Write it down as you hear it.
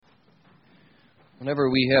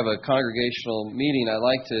Whenever we have a congregational meeting, I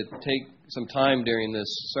like to take some time during this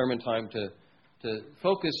sermon time to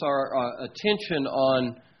focus our attention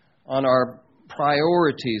on our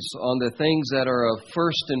priorities, on the things that are of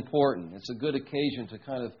first importance. It's a good occasion to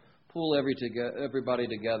kind of pull everybody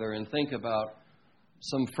together and think about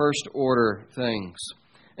some first order things.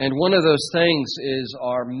 And one of those things is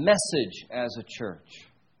our message as a church.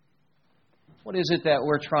 What is it that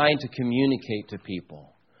we're trying to communicate to people?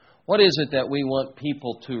 What is it that we want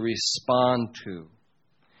people to respond to?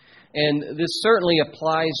 And this certainly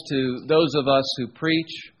applies to those of us who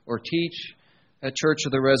preach or teach at Church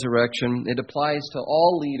of the Resurrection. It applies to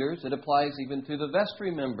all leaders. It applies even to the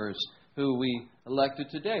vestry members who we elected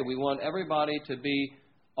today. We want everybody to be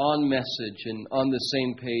on message and on the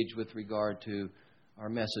same page with regard to our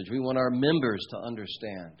message. We want our members to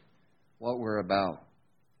understand what we're about.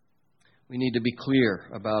 We need to be clear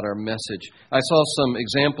about our message. I saw some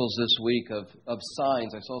examples this week of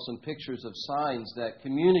signs. I saw some pictures of signs that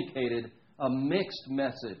communicated a mixed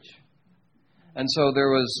message. And so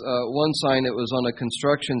there was one sign that was on a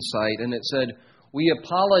construction site, and it said, "We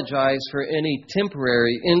apologize for any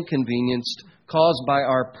temporary inconvenience caused by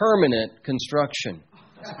our permanent construction."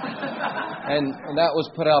 and that was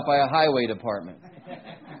put out by a highway department.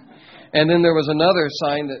 And then there was another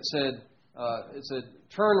sign that said, it said,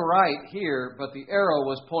 "Turn right here," but the arrow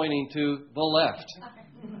was pointing to the left.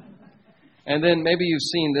 And then maybe you've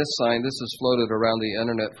seen this sign. This has floated around the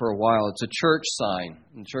internet for a while. It's a church sign.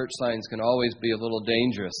 And church signs can always be a little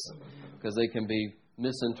dangerous because they can be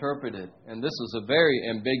misinterpreted. And this is a very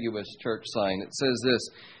ambiguous church sign. It says this.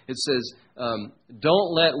 It says,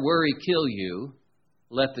 "Don't let worry kill you.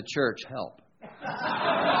 Let the church help."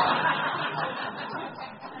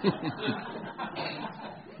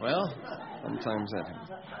 Well, sometimes that happens.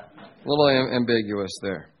 A little ambiguous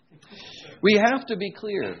there. We have to be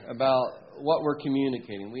clear about what we're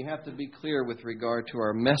communicating. We have to be clear with regard to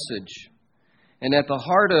our message. And at the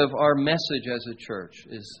heart of our message as a church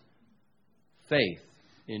is faith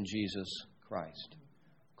in Jesus Christ.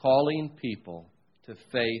 Calling people to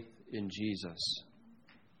faith in Jesus.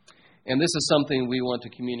 And this is something we want to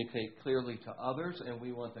communicate clearly to others, and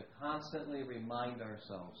we want to constantly remind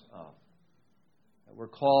ourselves of. We're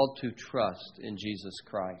called to trust in Jesus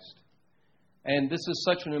Christ. And this is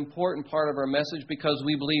such an important part of our message because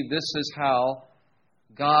we believe this is how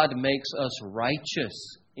God makes us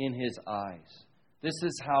righteous in His eyes. This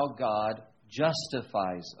is how God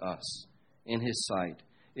justifies us in His sight.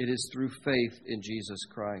 It is through faith in Jesus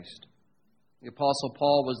Christ. The Apostle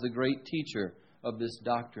Paul was the great teacher of this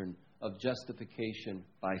doctrine of justification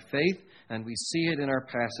by faith, and we see it in our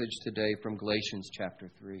passage today from Galatians chapter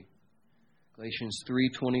 3. Galatians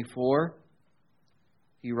 3:24,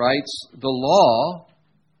 he writes, "The law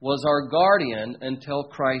was our guardian until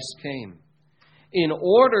Christ came, in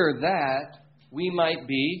order that we might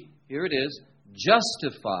be," here it is,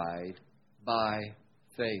 "justified by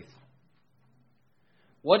faith."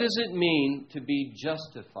 What does it mean to be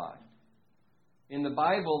justified? In the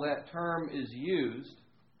Bible, that term is used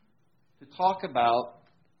to talk about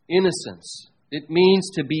innocence. It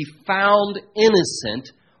means to be found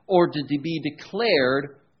innocent or to be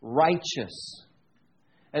declared righteous.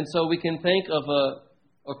 And so we can think of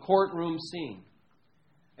a courtroom scene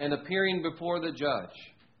and appearing before the judge.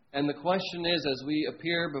 And the question is, as we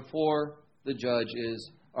appear before the judge,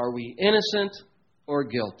 is, are we innocent or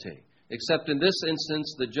guilty? Except in this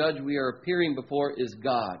instance, the judge we are appearing before is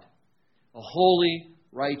God, a holy,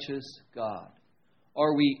 righteous God.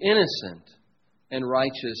 Are we innocent and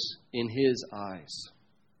righteous in His eyes?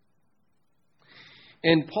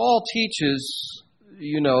 And Paul teaches,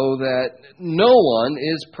 that no one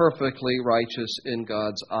is perfectly righteous in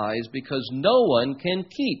God's eyes because no one can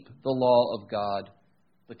keep the law of God,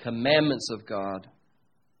 the commandments of God,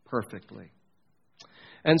 perfectly.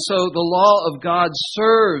 And so the law of God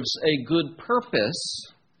serves a good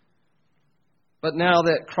purpose, but now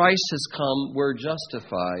that Christ has come, we're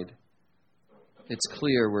justified. It's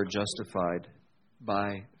clear we're justified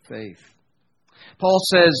by faith. Paul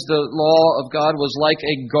says the law of God was like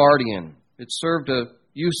a guardian. It served a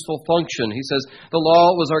useful function. He says the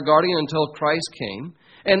law was our guardian until Christ came.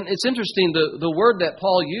 And it's interesting, the word that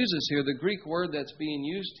Paul uses here, the Greek word that's being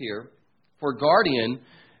used here for guardian,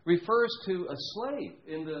 refers to a slave.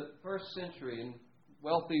 In the first century, in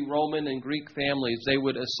wealthy Roman and Greek families, they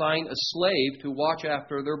would assign a slave to watch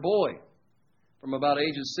after their boy. From about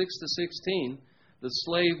ages 6 to 16, the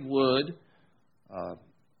slave would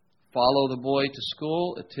follow the boy to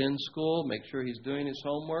school, attend school, make sure he's doing his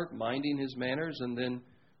homework, minding his manners, and then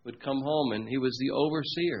would come home, and he was the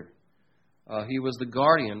overseer. He was the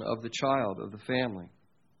guardian of the child, of the family.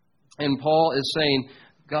 And Paul is saying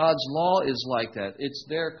God's law is like that. It's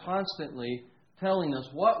there constantly telling us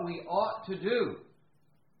what we ought to do.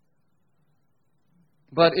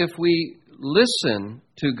 But if we listen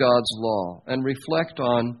to God's law and reflect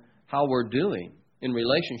on how we're doing in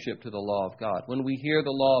relationship to the law of God, when we hear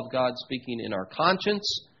the law of God speaking in our conscience,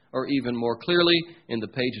 or even more clearly in the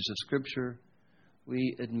pages of Scripture,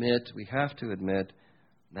 we have to admit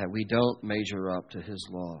that we don't measure up to His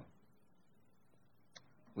law.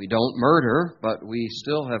 We don't murder, but we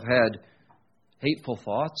still have had hateful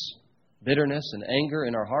thoughts, bitterness, and anger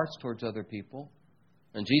in our hearts towards other people.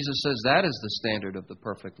 And Jesus says that is the standard of the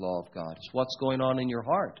perfect law of God. It's what's going on in your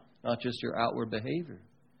heart, not just your outward behavior.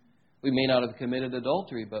 We may not have committed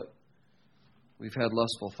adultery, but we've had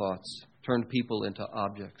lustful thoughts, turned people into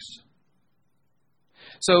objects.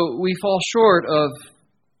 So we fall short of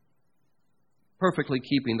perfectly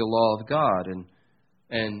keeping the law of God.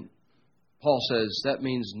 And Paul says that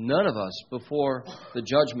means none of us before the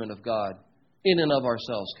judgment of God in and of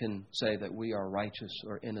ourselves can say that we are righteous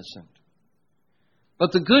or innocent.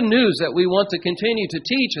 But the good news that we want to continue to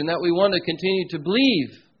teach and that we want to continue to believe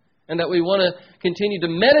and that we want to continue to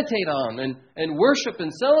meditate on and worship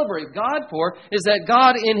and celebrate God for is that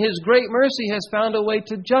God in His great mercy has found a way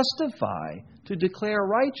to justify, to declare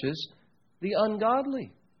righteous the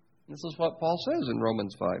ungodly. This is what Paul says in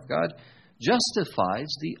Romans 5. God justifies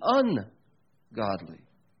the ungodly.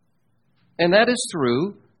 And that is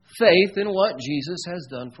through faith in what Jesus has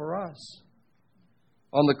done for us.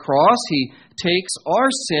 On the cross, He takes our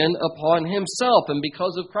sin upon Himself. And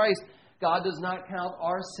because of Christ, God does not count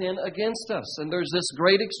our sin against us. And there's this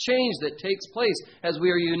great exchange that takes place as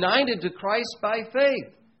we are united to Christ by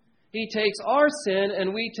faith. He takes our sin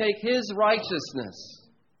and we take His righteousness.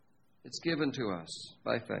 It's given to us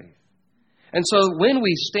by faith. And so when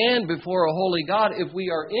we stand before a holy God, if we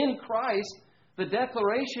are in Christ, the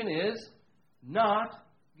declaration is not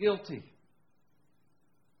guilty.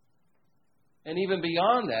 And even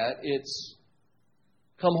beyond that, it's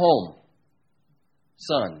come home,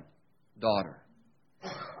 son, daughter.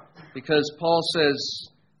 Because Paul says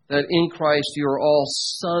that in Christ you are all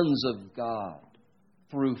sons of God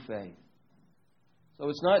through faith. So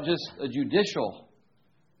it's not just a judicial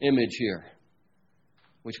image here,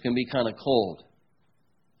 which can be kind of cold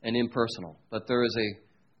and impersonal. But there is a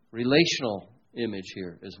relational image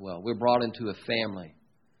here as well. We're brought into a family.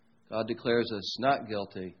 God declares us not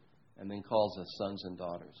guilty and then calls us sons and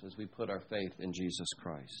daughters as we put our faith in Jesus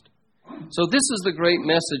Christ. So this is the great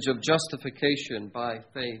message of justification by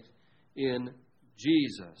faith in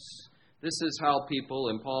Jesus. This is how people,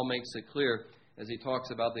 and Paul makes it clear as he talks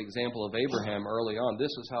about the example of Abraham early on, this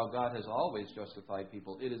is how God has always justified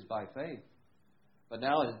people. It is by faith. But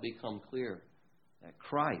now it has become clear that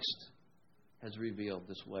Christ has revealed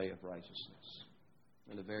this way of righteousness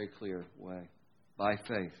in a very clear way. By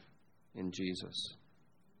faith in Jesus,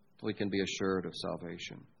 we can be assured of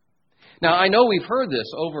salvation. Now, I know we've heard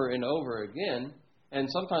this over and over again, and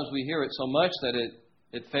sometimes we hear it so much that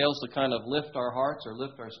it fails to kind of lift our hearts or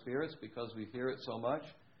lift our spirits because we hear it so much.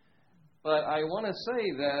 But I want to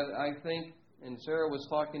say that I think, and Sarah was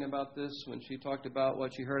talking about this when she talked about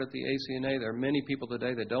what she heard at the ACNA, there are many people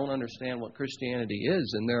today that don't understand what Christianity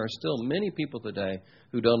is, and there are still many people today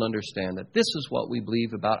who don't understand that this is what we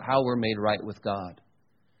believe about how we're made right with God.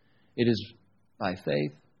 It is by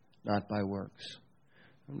faith, not by works.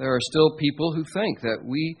 And there are still people who think that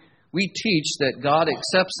we teach that God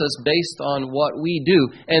accepts us based on what we do,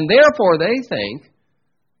 and therefore they think,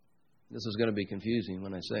 this is going to be confusing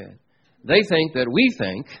when I say it, they think that we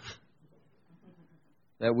think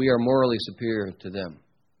that we are morally superior to them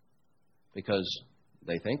because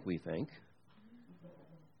they think we think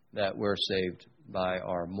that we're saved by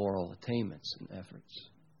our moral attainments and efforts.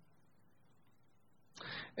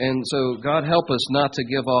 And so God help us not to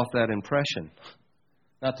give off that impression,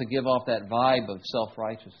 not to give off that vibe of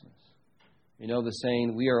self-righteousness. You know the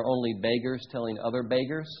saying, we are only beggars telling other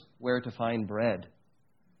beggars where to find bread.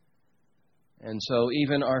 And so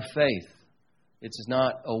even our faith, it's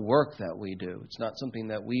not a work that we do. It's not something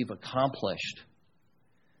that we've accomplished.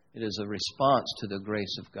 It is a response to the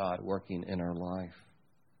grace of God working in our life.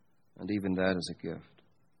 And even that is a gift.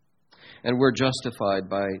 And we're justified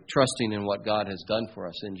by trusting in what God has done for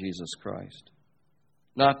us in Jesus Christ.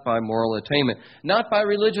 Not by moral attainment. Not by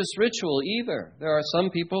religious ritual either. There are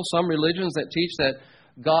some people, some religions that teach that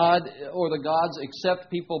God or the gods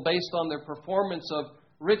accept people based on their performance of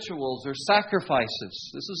rituals or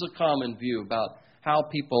sacrifices. This is a common view about how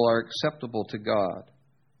people are acceptable to God.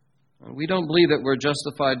 We don't believe that we're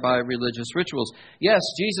justified by religious rituals. Yes,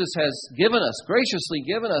 Jesus has graciously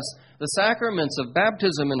given us the sacraments of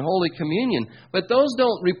baptism and Holy Communion, but those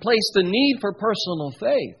don't replace the need for personal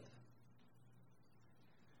faith.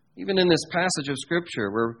 Even in this passage of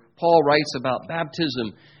Scripture where Paul writes about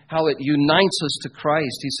baptism, how it unites us to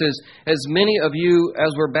Christ, he says, as many of you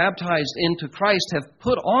as were baptized into Christ have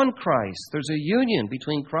put on Christ. There's a union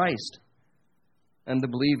between Christ and the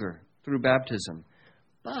believer through baptism.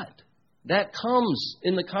 But that comes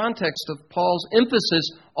in the context of Paul's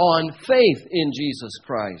emphasis on faith in Jesus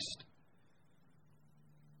Christ.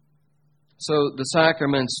 So the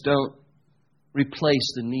sacraments don't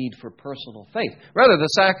replace the need for personal faith. Rather, the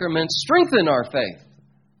sacraments strengthen our faith.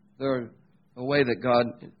 They're a way that God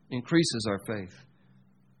increases our faith.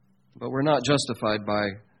 But we're not justified by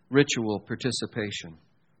ritual participation,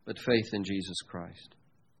 but faith in Jesus Christ.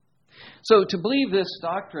 So to believe this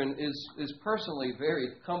doctrine is personally very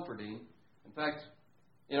comforting. In fact,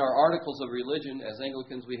 in our articles of religion, as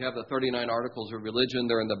Anglicans, we have the 39 articles of religion.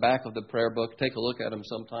 They're in the back of the prayer book. Take a look at them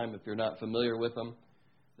sometime if you're not familiar with them.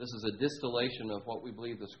 This is a distillation of what we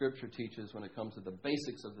believe the Scripture teaches when it comes to the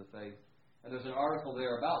basics of the faith. And there's an article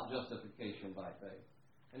there about justification by faith.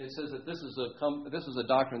 And it says that this is a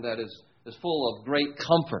doctrine that is full of great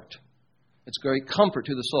comfort. It's great comfort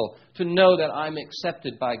to the soul to know that I'm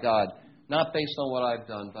accepted by God, not based on what I've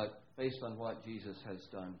done, but based on what Jesus has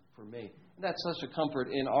done for me. And that's such a comfort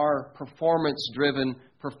in our performance-driven,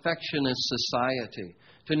 perfectionist society,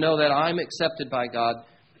 to know that I'm accepted by God,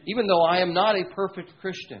 even though I am not a perfect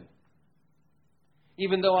Christian,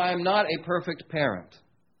 even though I am not a perfect parent,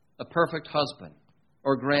 a perfect husband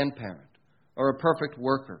or grandparent, or a perfect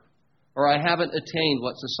worker, or I haven't attained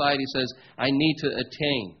what society says I need to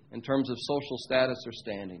attain in terms of social status or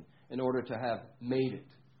standing in order to have made it.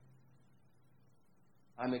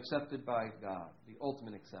 I'm accepted by God, the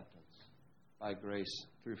ultimate acceptance, by grace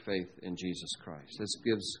through faith in Jesus Christ. This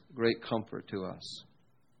gives great comfort to us.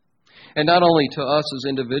 And not only to us as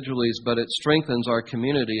individuals, but it strengthens our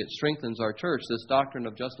community, it strengthens our church. This doctrine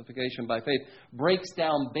of justification by faith breaks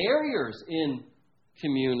down barriers in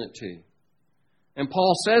community. And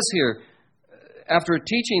Paul says here, after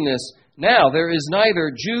teaching this, now there is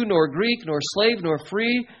neither Jew nor Greek nor slave nor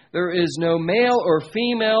free. There is no male or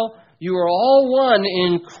female. You are all one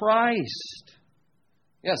in Christ.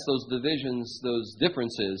 Yes, those divisions, those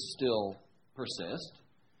differences still persist.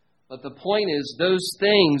 But the point is, those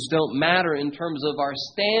things don't matter in terms of our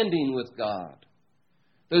standing with God.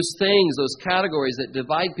 Those things, those categories that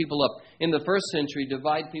divide people up in the first century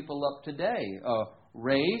divide people up today.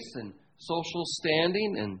 Race and social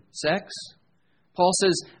standing and sex. Paul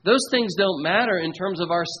says those things don't matter in terms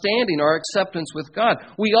of our standing, our acceptance with God.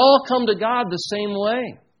 We all come to God the same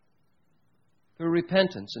way, through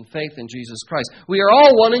repentance and faith in Jesus Christ. We are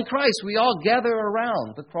all one in Christ. We all gather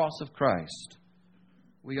around the cross of Christ.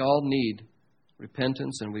 We all need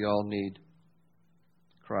repentance and we all need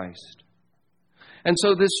Christ. And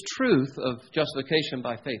so this truth of justification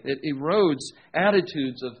by faith, it erodes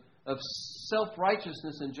attitudes of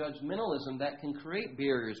self-righteousness and judgmentalism that can create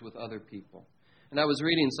barriers with other people. And I was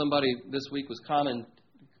reading, somebody this week was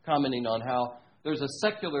commenting on how there's a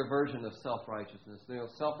secular version of self-righteousness. You know,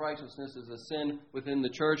 self-righteousness is a sin within the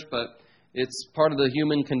church, but it's part of the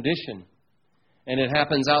human condition. And it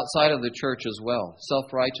happens outside of the church as well.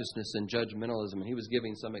 Self-righteousness and judgmentalism. And he was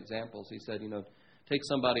giving some examples. He said, take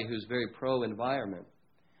somebody who's very pro-environment,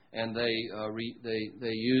 and they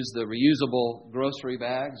use the reusable grocery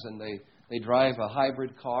bags, and they drive a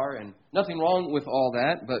hybrid car, and nothing wrong with all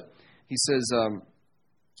that. But he says,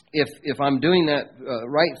 if I'm doing that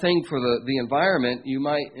right thing for the environment, you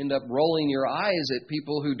might end up rolling your eyes at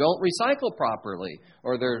people who don't recycle properly,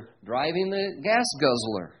 or they're driving the gas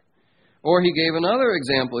guzzler. Or he gave another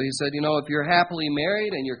example. He said, if you're happily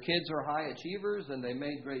married and your kids are high achievers and they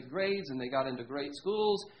made great grades and they got into great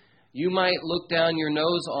schools, you might look down your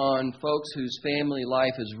nose on folks whose family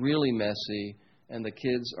life is really messy and the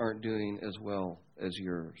kids aren't doing as well as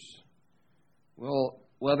yours. Well,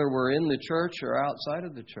 whether we're in the church or outside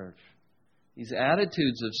of the church, these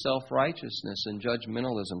attitudes of self-righteousness and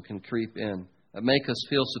judgmentalism can creep in that make us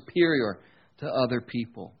feel superior to other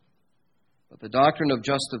people. But the doctrine of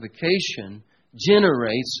justification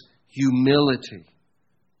generates humility.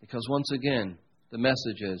 Because once again, the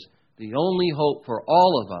message is the only hope for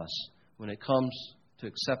all of us when it comes to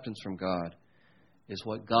acceptance from God is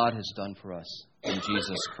what God has done for us in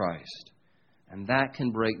Jesus Christ. And that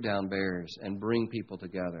can break down barriers and bring people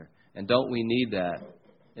together. And don't we need that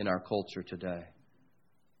in our culture today?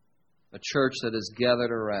 A church that is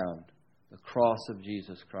gathered around the cross of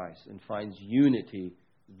Jesus Christ and finds unity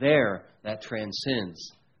there that transcends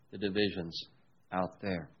the divisions out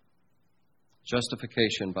there.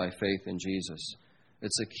 Justification by faith in Jesus.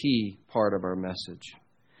 It's a key part of our message.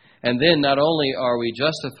 And then not only are we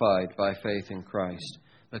justified by faith in Christ,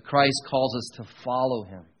 but Christ calls us to follow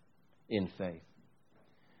Him in faith.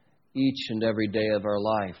 Each and every day of our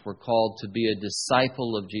life, we're called to be a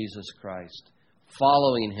disciple of Jesus Christ,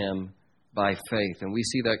 following Him by faith. And we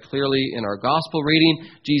see that clearly in our gospel reading.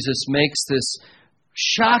 Jesus makes this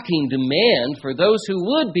shocking demand for those who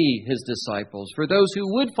would be His disciples, for those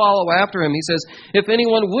who would follow after Him. He says, if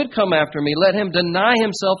anyone would come after me, let him deny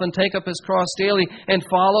himself and take up his cross daily and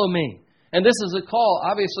follow me. And this is a call,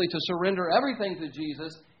 obviously, to surrender everything to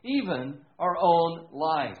Jesus, even our own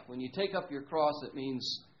life. When you take up your cross, it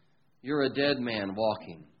means you're a dead man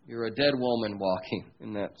walking. You're a dead woman walking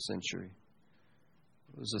in that century.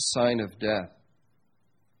 It was a sign of death.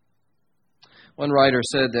 One writer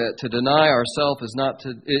said that to deny ourselves is not to,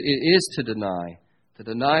 it is to deny. To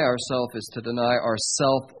deny ourselves is to deny our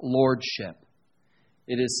self-lordship.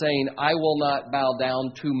 It is saying, I will not bow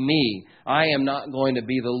down to me. I am not going to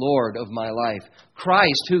be the Lord of my life.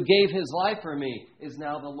 Christ, who gave His life for me, is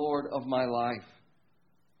now the Lord of my life.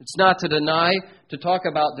 It's not to deny. To talk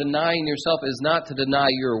about denying yourself is not to deny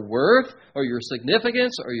your worth or your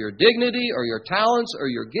significance or your dignity or your talents or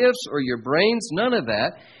your gifts or your brains. None of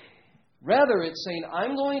that. Rather, it's saying,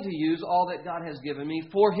 I'm going to use all that God has given me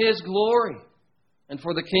for His glory and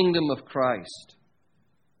for the kingdom of Christ.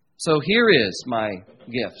 So here is my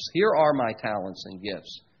gifts. Here are my talents and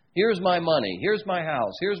gifts. Here's my money. Here's my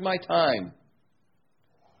house. Here's my time.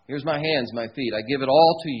 Here's my hands, my feet. I give it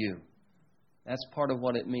all to you. That's part of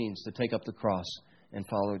what it means to take up the cross and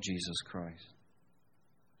follow Jesus Christ.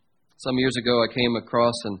 Some years ago, I came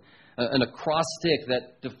across an acrostic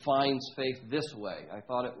that defines faith this way. I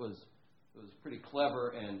thought it was pretty clever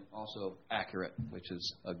and also accurate, which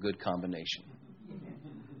is a good combination.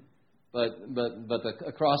 But the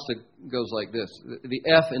acrostic goes like this. The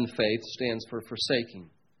F in faith stands for forsaking.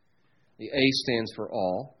 The A stands for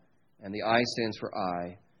all, and the I stands for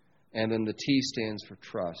I, and then the T stands for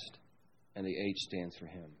trust, and the H stands for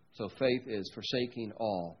Him. So faith is forsaking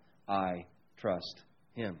all, I trust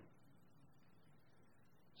Him.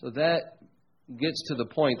 So that gets to the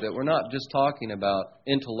point that we're not just talking about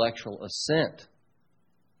intellectual assent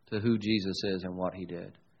to who Jesus is and what He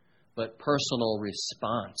did, but personal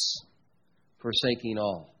response. Forsaking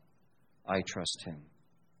all, I trust Him.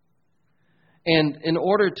 And in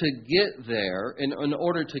order to get there, in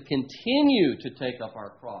order to continue to take up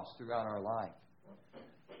our cross throughout our life,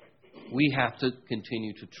 we have to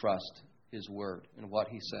continue to trust His Word and what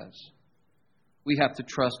He says. We have to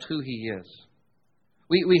trust who He is.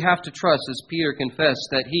 We have to trust, as Peter confessed,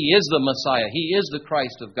 that He is the Messiah. He is the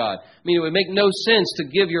Christ of God. I mean, it would make no sense to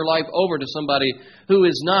give your life over to somebody who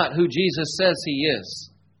is not who Jesus says He is.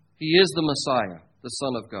 He is the Messiah, the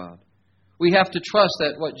Son of God. We have to trust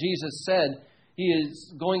that what Jesus said He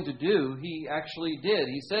is going to do, He actually did.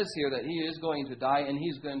 He says here that He is going to die and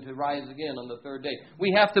He's going to rise again on the third day.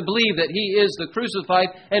 We have to believe that He is the crucified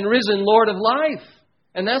and risen Lord of life.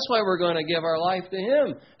 And that's why we're going to give our life to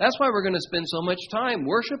Him. That's why we're going to spend so much time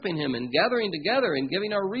worshiping Him and gathering together and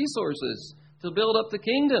giving our resources to build up the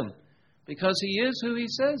kingdom. Because He is who He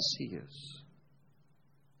says He is.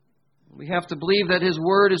 We have to believe that His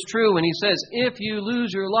Word is true when He says, if you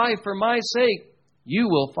lose your life for my sake, you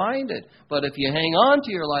will find it. But if you hang on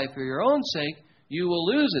to your life for your own sake, you will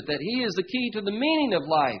lose it. That He is the key to the meaning of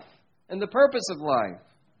life and the purpose of life.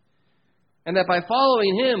 And that by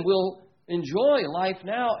following Him, we'll enjoy life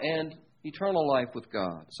now and eternal life with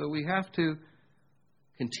God. So we have to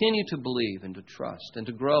continue to believe and to trust and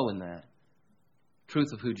to grow in that truth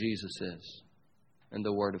of who Jesus is and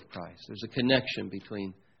the Word of Christ. There's a connection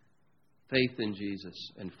between faith in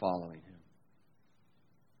Jesus and following Him.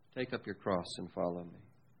 Take up your cross and follow me.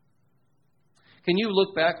 Can you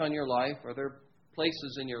look back on your life? Are there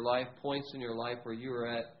places in your life, points in your life where you were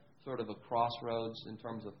at sort of a crossroads in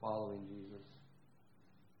terms of following Jesus?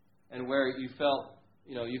 And where you felt,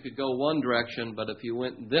 you could go one direction, but if you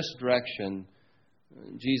went this direction,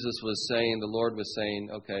 Jesus was saying, the Lord was saying,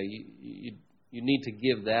 okay, you need to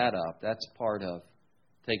give that up. That's part of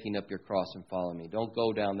taking up your cross and following me. Don't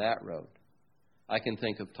go down that road. I can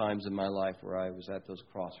think of times in my life where I was at those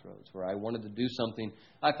crossroads, where I wanted to do something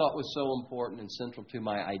I thought was so important and central to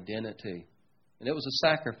my identity. And it was a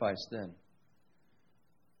sacrifice then.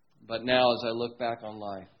 But now as I look back on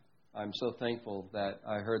life, I'm so thankful that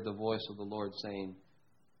I heard the voice of the Lord saying,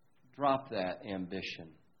 drop that ambition.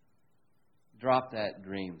 Drop that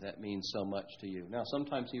dream that means so much to you. Now,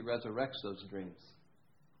 sometimes He resurrects those dreams.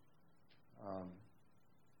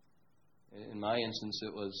 In my instance,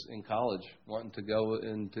 it was in college, wanting to go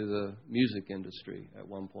into the music industry at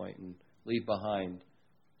one point and leave behind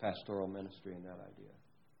pastoral ministry and that idea.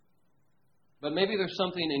 But maybe there's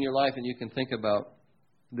something in your life, and you can think about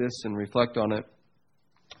this and reflect on it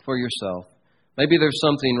for yourself. Maybe there's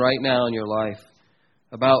something right now in your life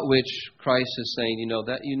about which Christ is saying,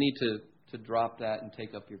 that you need to drop that and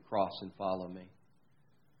take up your cross and follow me.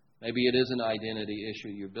 Maybe it is an identity issue.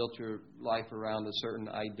 You built your life around a certain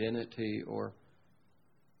identity or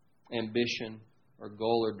ambition or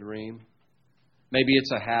goal or dream. Maybe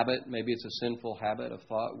it's a habit. Maybe it's a sinful habit of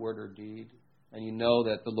thought, word, or deed. And you know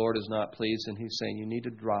that the Lord is not pleased, and He's saying you need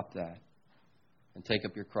to drop that and take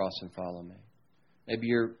up your cross and follow me. Maybe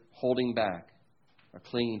you're holding back or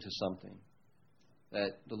clinging to something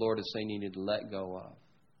that the Lord is saying you need to let go of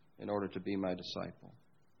in order to be my disciple.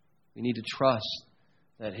 You need to trust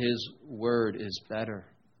that His word is better,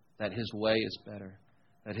 that His way is better,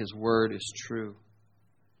 that His word is true.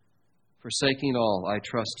 Forsaking all, I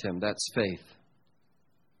trust Him. That's faith.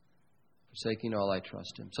 Forsaking all, I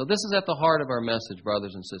trust Him. So this is at the heart of our message,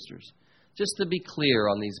 brothers and sisters. Just to be clear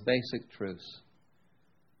on these basic truths.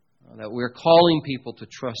 That we're calling people to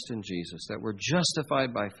trust in Jesus, that we're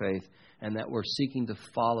justified by faith, and that we're seeking to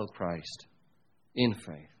follow Christ in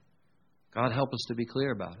faith. God help us to be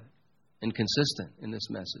clear about it and consistent in this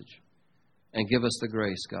message. And give us the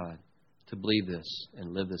grace, God, to believe this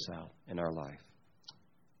and live this out in our life.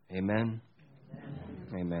 Amen.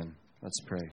 Amen. Let's pray.